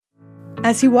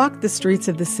As he walked the streets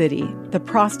of the city, the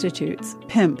prostitutes,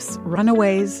 pimps,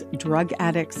 runaways, drug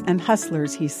addicts, and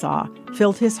hustlers he saw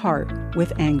filled his heart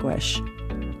with anguish.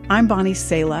 I'm Bonnie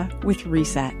Sala with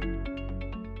Reset.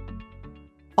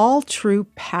 All true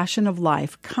passion of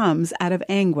life comes out of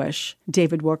anguish,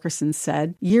 David Wilkerson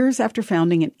said years after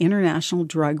founding an international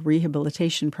drug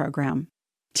rehabilitation program.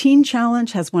 Teen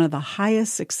Challenge has one of the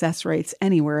highest success rates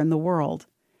anywhere in the world.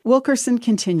 Wilkerson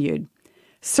continued,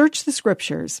 "Search the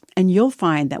scriptures, and you'll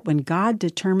find that when God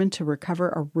determined to recover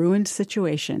a ruined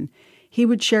situation, he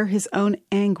would share his own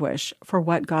anguish for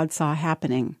what God saw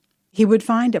happening. He would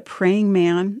find a praying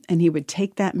man, and he would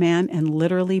take that man and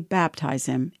literally baptize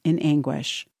him in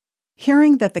anguish."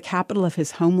 Hearing that the capital of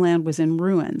his homeland was in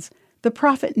ruins, the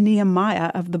prophet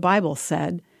Nehemiah of the Bible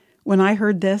said, "When I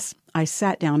heard this, I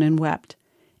sat down and wept.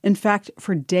 In fact,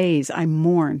 for days I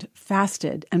mourned,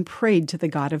 fasted, and prayed to the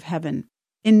God of heaven."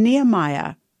 In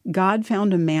Nehemiah, God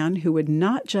found a man who would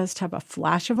not just have a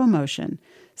flash of emotion,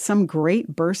 some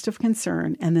great burst of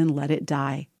concern, and then let it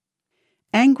die.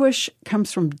 Anguish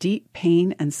comes from deep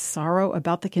pain and sorrow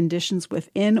about the conditions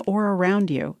within or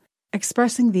around you,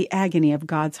 expressing the agony of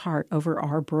God's heart over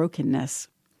our brokenness.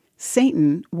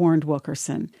 Satan, warned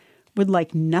Wilkerson, would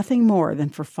like nothing more than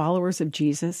for followers of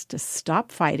Jesus to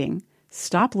stop fighting,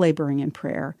 stop laboring in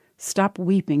prayer, stop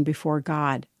weeping before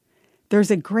God.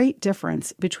 There's a great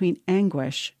difference between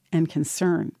anguish and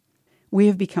concern. We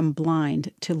have become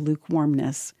blind to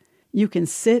lukewarmness. You can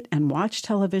sit and watch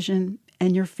television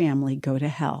and your family go to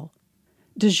hell.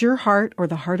 Does your heart or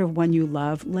the heart of one you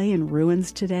love lay in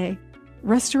ruins today?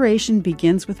 Restoration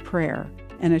begins with prayer,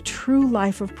 and a true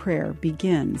life of prayer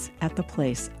begins at the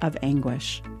place of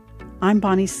anguish. I'm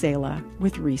Bonnie Sala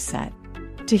with Reset.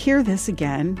 To hear this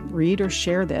again, read or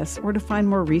share this, or to find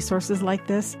more resources like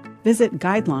this, visit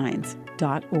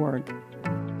guidelines.org.